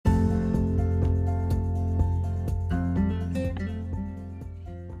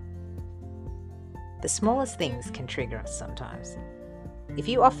The smallest things can trigger us sometimes. If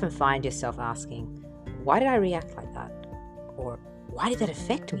you often find yourself asking, why did I react like that? Or why did that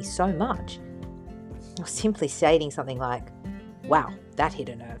affect me so much? Or simply stating something like, wow, that hit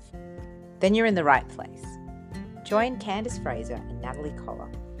a nerve, then you're in the right place. Join Candice Fraser and Natalie Collar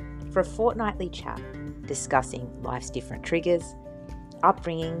for a fortnightly chat discussing life's different triggers,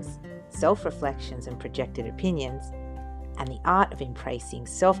 upbringings, self-reflections and projected opinions, and the art of embracing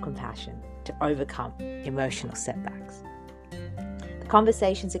self-compassion to overcome emotional setbacks. The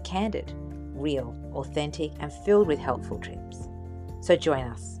conversations are candid, real, authentic, and filled with helpful tips. So join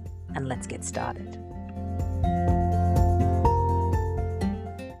us and let's get started.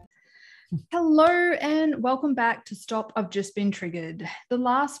 Hello and welcome back to Stop, I've Just Been Triggered. The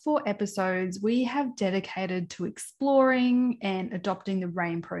last 4 episodes we have dedicated to exploring and adopting the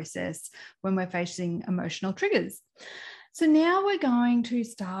RAIN process when we're facing emotional triggers. So now we're going to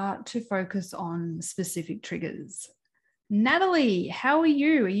start to focus on specific triggers. Natalie, how are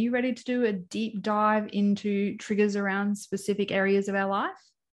you? Are you ready to do a deep dive into triggers around specific areas of our life?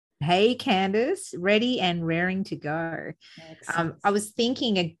 Hey, Candice, ready and raring to go. I was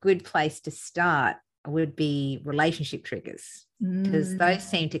thinking a good place to start would be relationship triggers, because those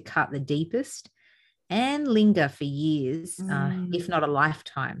seem to cut the deepest and linger for years, if not a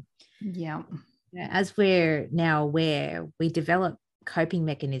lifetime. Yeah. As we're now aware, we develop coping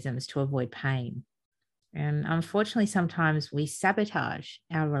mechanisms to avoid pain. And unfortunately, sometimes we sabotage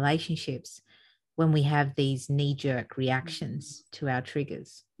our relationships when we have these knee-jerk reactions to our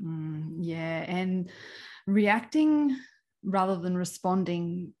triggers. Yeah, and reacting rather than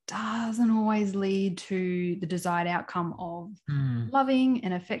responding doesn't always lead to the desired outcome of loving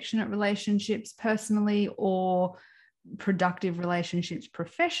and affectionate relationships personally or productive relationships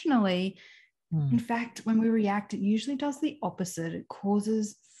professionally. In fact, when we react, it usually does the opposite. It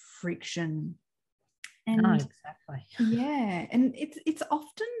causes friction. And exactly. Yeah, and it's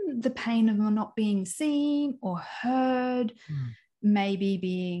often the pain of not being seen or heard, maybe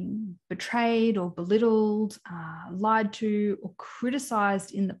being betrayed or belittled, lied to or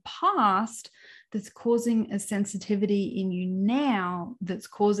criticized in the past that's causing a sensitivity in you now that's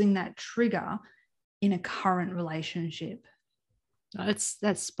causing that trigger in a current relationship. That's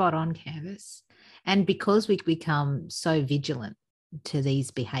spot on, Candice. And because we become so vigilant to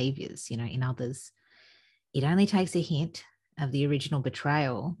these behaviors, in others, it only takes a hint of the original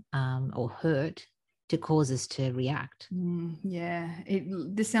betrayal or hurt to cause us to react. Yeah,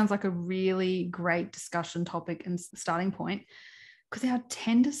 this sounds like a really great discussion topic and starting point, because our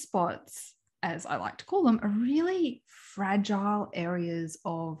tender spots, as I like to call them, are really fragile areas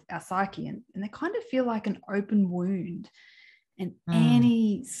of our psyche, and they kind of feel like an open wound. And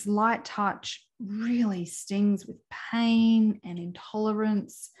any slight touch really stings with pain and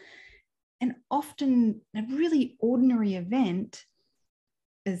intolerance. And often a really ordinary event,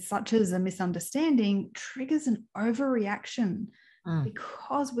 such as a misunderstanding, triggers an overreaction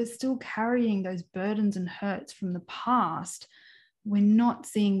because we're still carrying those burdens and hurts from the past. We're not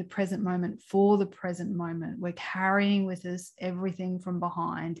seeing the present moment for the present moment. We're carrying with us everything from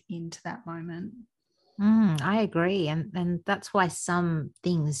behind into that moment. I agree. And that's why some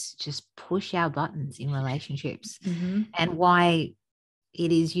things just push our buttons in relationships, and why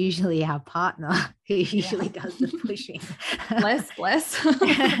it is usually our partner who usually does the pushing. Bless.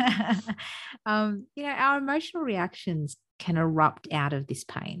 Our emotional reactions can erupt out of this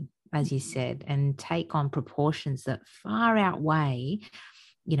pain, as you said, and take on proportions that far outweigh,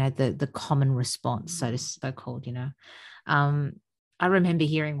 the common response, so-called. I remember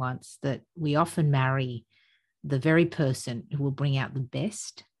hearing once that we often marry the very person who will bring out the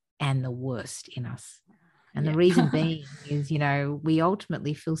best and the worst in us. And the reason being is, we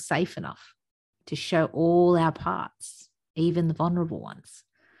ultimately feel safe enough to show all our parts, even the vulnerable ones.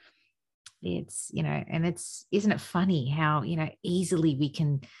 Isn't it funny how, easily we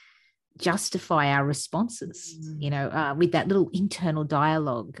can justify our responses, with that little internal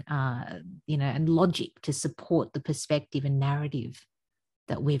dialogue, and logic to support the perspective and narrative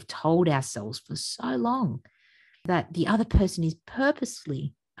that we've told ourselves for so long, that the other person is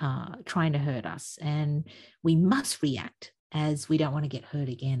purposely trying to hurt us, and we must react as we don't want to get hurt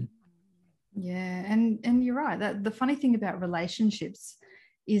again. Yeah, and you're right. That the funny thing about relationships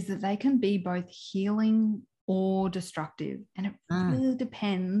is that they can be both healing or destructive, and it really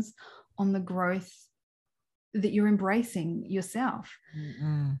depends on the growth that you're embracing yourself.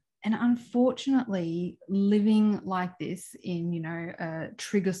 And unfortunately, living like this in, a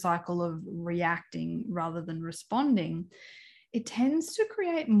trigger cycle of reacting rather than responding, it tends to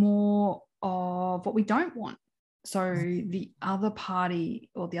create more of what we don't want. So the other party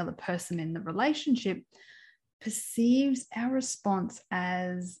or the other person in the relationship perceives our response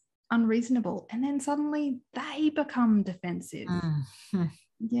as unreasonable, and then suddenly they become defensive.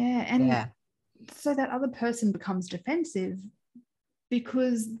 Yeah. And so that other person becomes defensive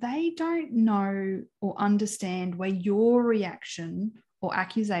because they don't know or understand where your reaction or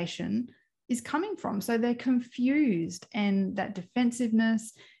accusation is coming from. So they're confused, and that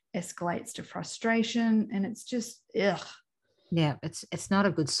defensiveness escalates to frustration, and it's just, ugh. Yeah, it's not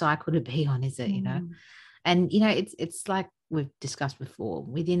a good cycle to be on, is it? You know, and you know, it's like we've discussed before.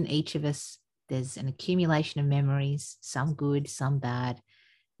 Within each of us, there's an accumulation of memories, some good, some bad,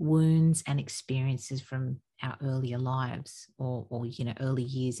 wounds and experiences from our earlier lives or you know, early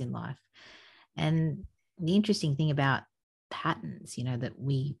years in life. And the interesting thing about patterns, you know, that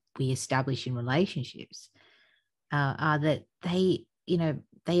we establish in relationships are that they, you know,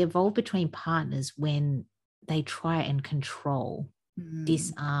 they evolve between partners when they try and control,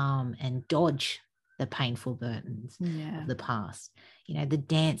 disarm, and dodge the painful burdens of the past. You know, the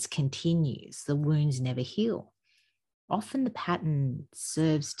dance continues, the wounds never heal. Often the pattern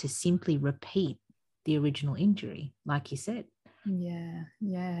serves to simply repeat the original injury, like you said.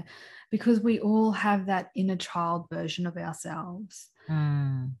 Yeah. Because we all have that inner child version of ourselves.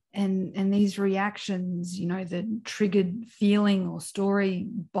 And these reactions, you know, the triggered feeling or story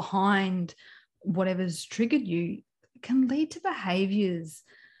behind whatever's triggered you can lead to behaviors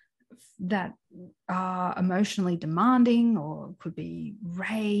that are emotionally demanding, or could be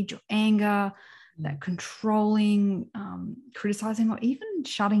rage or anger, that controlling, criticizing, or even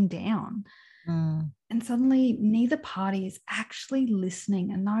shutting down. And suddenly neither party is actually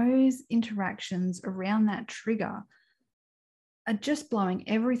listening, and those interactions around that trigger are just blowing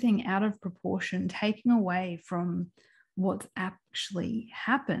everything out of proportion, taking away from what's actually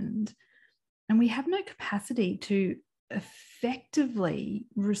happened. And we have no capacity to effectively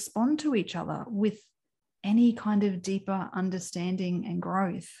respond to each other with any kind of deeper understanding and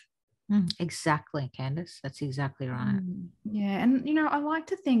growth. Exactly, Candice. That's exactly right. Yeah. And, you know, I like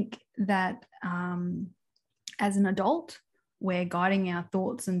to think that as an adult, we're guiding our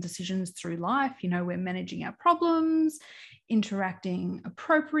thoughts and decisions through life. You know, we're managing our problems, interacting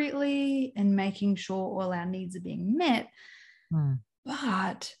appropriately, and making sure all our needs are being met.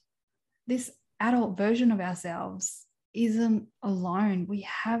 But this adult version of ourselves isn't alone. We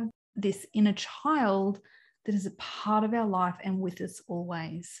have this inner child that is a part of our life and with us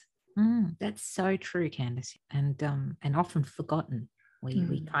always. That's so true, Candice, and often forgotten.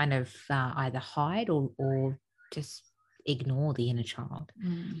 We kind of either hide or just ignore the inner child.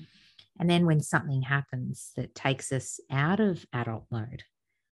 And then when something happens that takes us out of adult mode,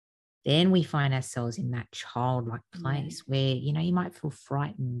 then we find ourselves in that childlike place where, you know, you might feel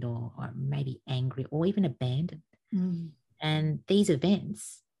frightened or maybe angry or even abandoned. And these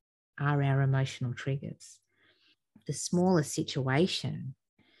events are our emotional triggers. The smallest situation,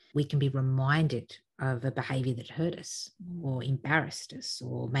 we can be reminded of a behavior that hurt us or embarrassed us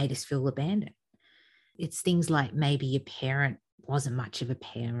or made us feel abandoned. It's things like maybe your parent wasn't much of a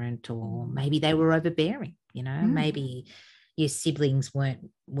parent, or maybe they were overbearing, you know, maybe your siblings were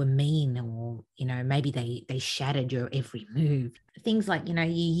mean, or, you know, maybe they shattered your every move. Things like, you know, your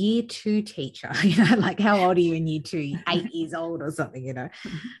year 2 teacher, you know, like how old are you in year 2? 8 years old or something, you know,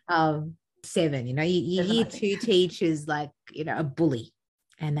 7, you know, your year 2 teacher's like, you know, a bully,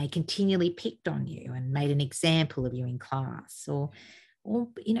 and they continually picked on you and made an example of you in class. Or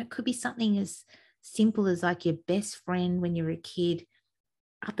you know, it could be something as simple as like your best friend when you were a kid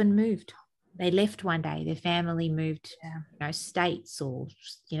up and moved. They left one day, their family moved, you know, states, or,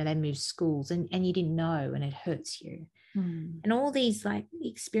 you know, they moved schools, and you didn't know, and it hurts you. And all these like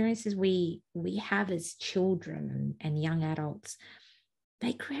experiences we have as children and young adults,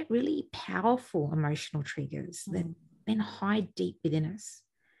 they create really powerful emotional triggers that then hide deep within us.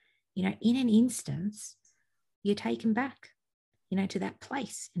 You know, in an instance, you're taken back, you know, to that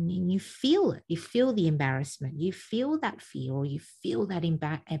place, and you feel it. You feel the embarrassment. You feel that fear, or you feel that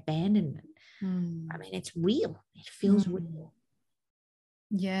abandonment. I mean, it's real. It feels real.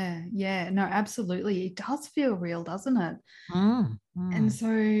 Yeah. No, absolutely. It does feel real, doesn't it? And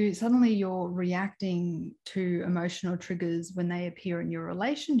so suddenly you're reacting to emotional triggers when they appear in your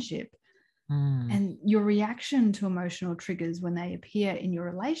relationship. And your reaction to emotional triggers when they appear in your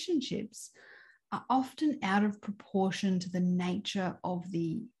relationships are often out of proportion to the nature of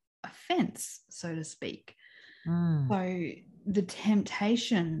the offense, so to speak. So the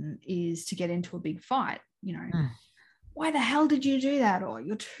temptation is to get into a big fight, you know. Why the hell did you do that? Or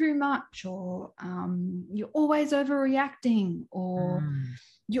you're too much, or you're always overreacting, or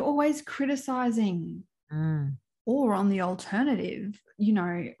you're always criticizing. Or on the alternative,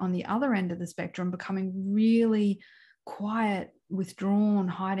 on the other end of the spectrum, becoming really quiet, withdrawn,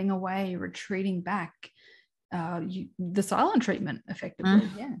 hiding away, retreating back, the silent treatment effectively.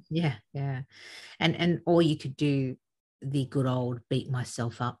 Yeah. And or you could do the good old beat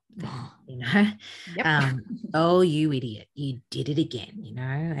myself up thing, Yep. Oh, you idiot, you did it again,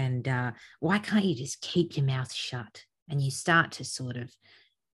 and why can't you just keep your mouth shut? And you start to sort of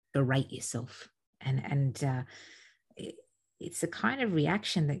berate yourself, and it's the kind of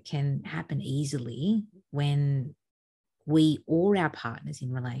reaction that can happen easily when we or our partners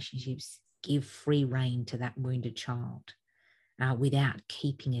in relationships give free rein to that wounded child without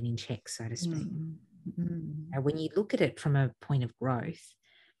keeping it in check, so to speak. When you look at it from a point of growth,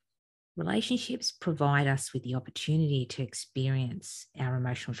 relationships provide us with the opportunity to experience our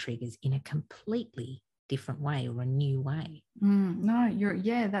emotional triggers in a completely different way or a new way.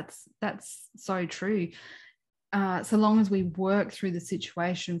 That's so true. So long as we work through the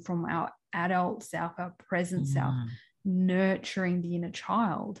situation from our adult self, our present self, nurturing the inner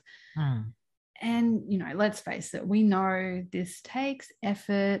child. And, let's face it, we know this takes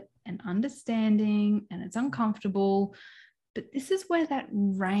effort and understanding, and it's uncomfortable. But this is where that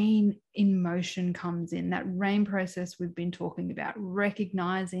RAIN in motion comes in, that RAIN process we've been talking about,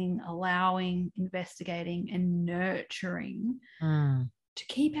 recognizing, allowing, investigating, and nurturing to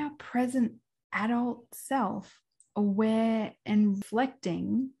keep our present adult self aware and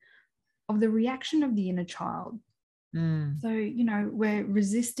reflecting of the reaction of the inner child. So, we're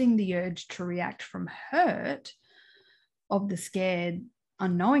resisting the urge to react from hurt of the scared,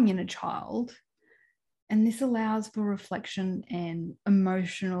 unknowing inner child. And this allows for reflection and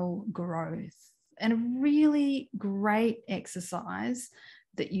emotional growth, and a really great exercise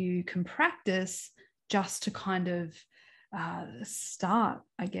that you can practice just to kind of start,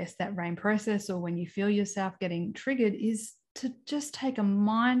 I guess, that RAIN process, or when you feel yourself getting triggered, is to just take a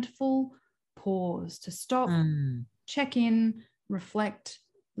mindful pause, to stop, check in, reflect,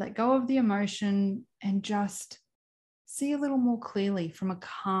 let go of the emotion, and just see a little more clearly from a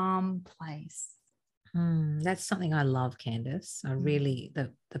calm place. That's something I love, Candice. I really,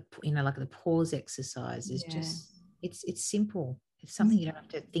 the like the pause exercise is just, it's simple. It's something you don't have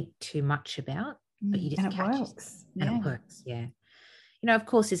to think too much about, but you just and it catch works. it, and it works. Yeah. Of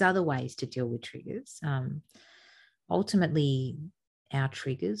course, there's other ways to deal with triggers. Ultimately, our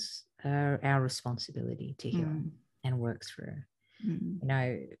triggers are our responsibility to heal and work through.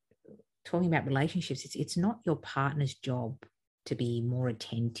 Talking about relationships, it's not your partner's job to be more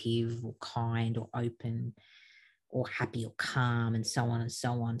attentive or kind or open or happy or calm and so on and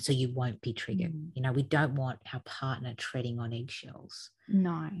so on, so you won't be triggered. We don't want our partner treading on eggshells.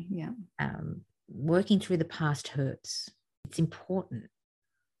 No, yeah. Working through the past hurts. It's important,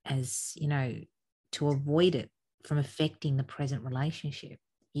 as to avoid it from affecting the present relationship.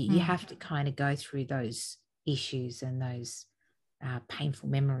 You have to kind of go through those issues and those painful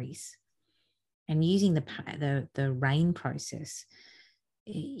memories. And using the RAIN process,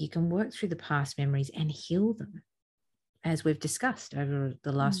 you can work through the past memories and heal them, as we've discussed over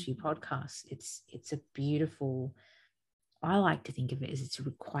the last few podcasts. It's a beautiful, I like to think of it as it's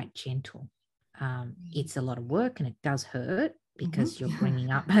quite gentle. It's a lot of work and it does hurt because you're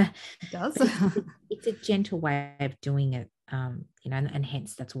bringing up. It does. It's a gentle way of doing it, and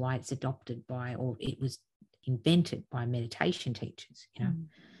hence that's why it's adopted by, or it was invented by, meditation teachers.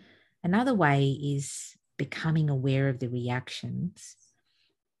 Another way is becoming aware of the reactions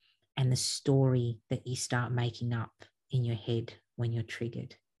and the story that you start making up in your head when you're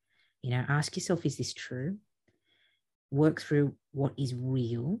triggered. Ask yourself, is this true? Work through what is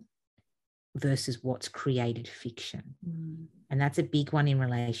real versus what's created fiction. And that's a big one in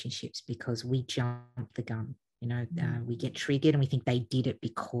relationships, because we jump the gun. We get triggered and we think they did it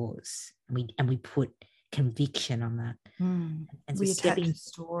because, and we put conviction on that. And we attach a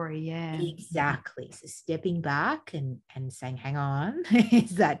story. Exactly. So stepping back and saying, hang on,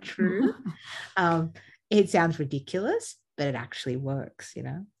 is that true? It sounds ridiculous, but it actually works.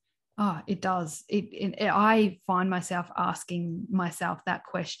 Oh, it does. I find myself asking myself that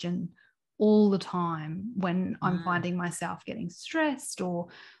question all the time when I'm finding myself getting stressed, or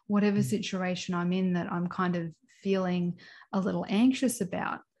whatever situation I'm in that I'm kind of feeling a little anxious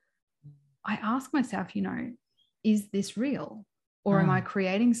about. I ask myself, is this real? Or am I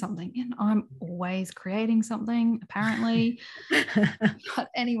creating something? And I'm always creating something, apparently. But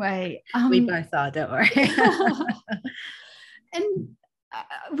anyway. We both are, don't worry. And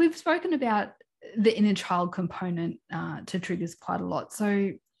we've spoken about the inner child component to triggers quite a lot.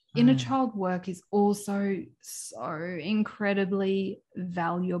 So inner child work is also so incredibly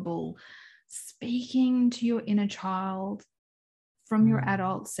valuable. speaking to your inner child from your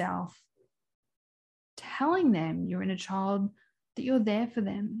adult self, telling them, your inner child, that you're there for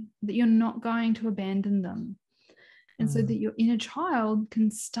them, that you're not going to abandon them. And so that your inner child can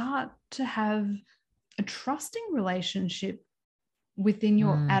start to have a trusting relationship within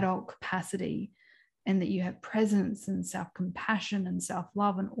your adult capacity, and that you have presence and self-compassion and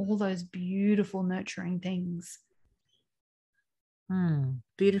self-love and all those beautiful nurturing things.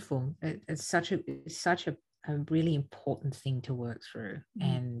 Beautiful. It's such a really important thing to work through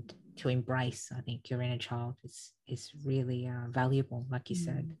and to embrace. I think your inner child is really valuable, like you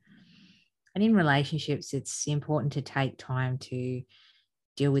said. And in relationships, it's important to take time to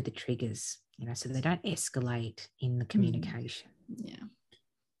deal with the triggers, so they don't escalate in the communication. Yeah.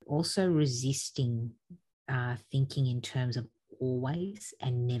 Also resisting thinking in terms of always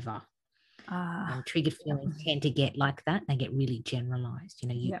and never. Triggered feelings tend to get like that. They get really generalized.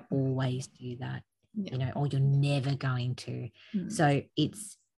 You always do that, or you're never going to. So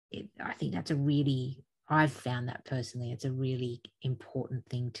I think that's I've found that personally, it's a really important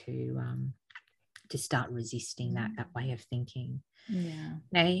thing to start resisting that way of thinking. Yeah.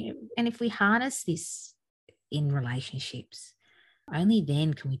 And if we harness this in relationships, only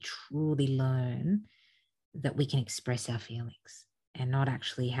then can we truly learn that we can express our feelings and not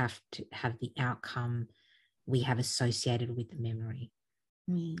actually have to have the outcome we have associated with the memory.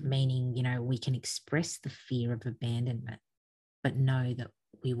 Meaning, we can express the fear of abandonment, but know that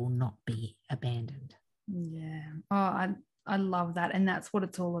we will not be abandoned. Yeah. Oh, I love that. And that's what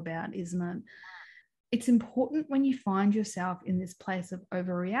it's all about, isn't it? It's important when you find yourself in this place of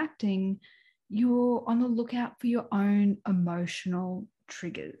overreacting, you're on the lookout for your own emotional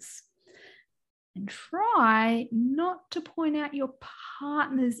triggers. And try not to point out your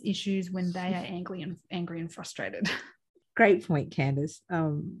partner's issues when they are angry and frustrated. Great point, Candace.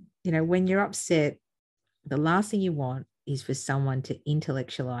 When you're upset, the last thing you want is for someone to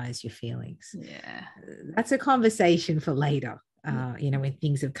intellectualize your feelings. Yeah. That's a conversation for later, when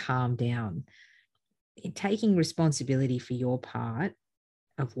things have calmed down. Taking responsibility for your part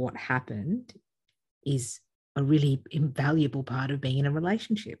of what happened is a really invaluable part of being in a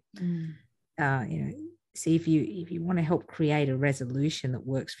relationship. See, if you want to help create a resolution that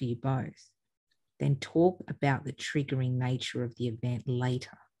works for you both, then talk about the triggering nature of the event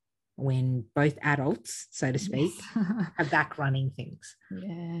later, when both adults, so to speak, are back running things.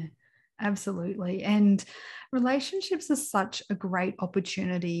 Yeah, absolutely. And relationships are such a great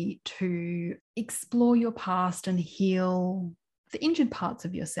opportunity to explore your past and heal the injured parts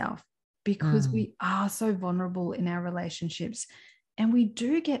of yourself, because we are so vulnerable in our relationships, and we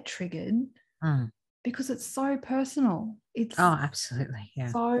do get triggered because it's so personal. It's absolutely,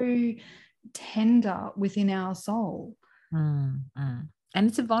 yeah, so tender within our soul. And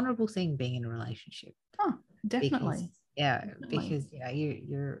it's a vulnerable thing, being in a relationship. Oh, definitely. Because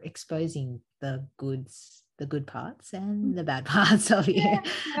you're exposing the good parts and the bad parts of you.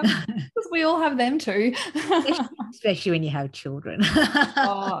 Because we all have them too. Especially when you have children.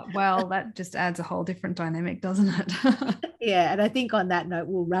 Oh, well, that just adds a whole different dynamic, doesn't it? Yeah, and I think on that note,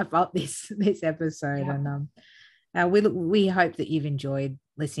 we'll wrap up this episode. And we hope that you've enjoyed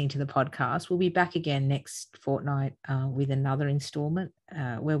listening to the podcast. We'll be back again next fortnight with another installment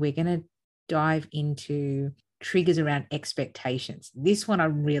where we're going to dive into triggers around expectations. This one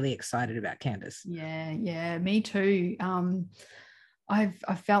I'm really excited about, Candace. Yeah, me too.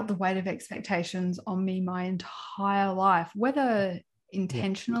 I've felt the weight of expectations on me my entire life, whether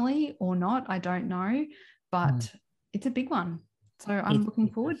intentionally or not, I don't know, but it's a big one. So I'm looking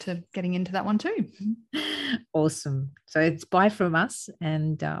forward to getting into that one too. Awesome. So it's bye from us,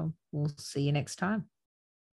 and we'll see you next time.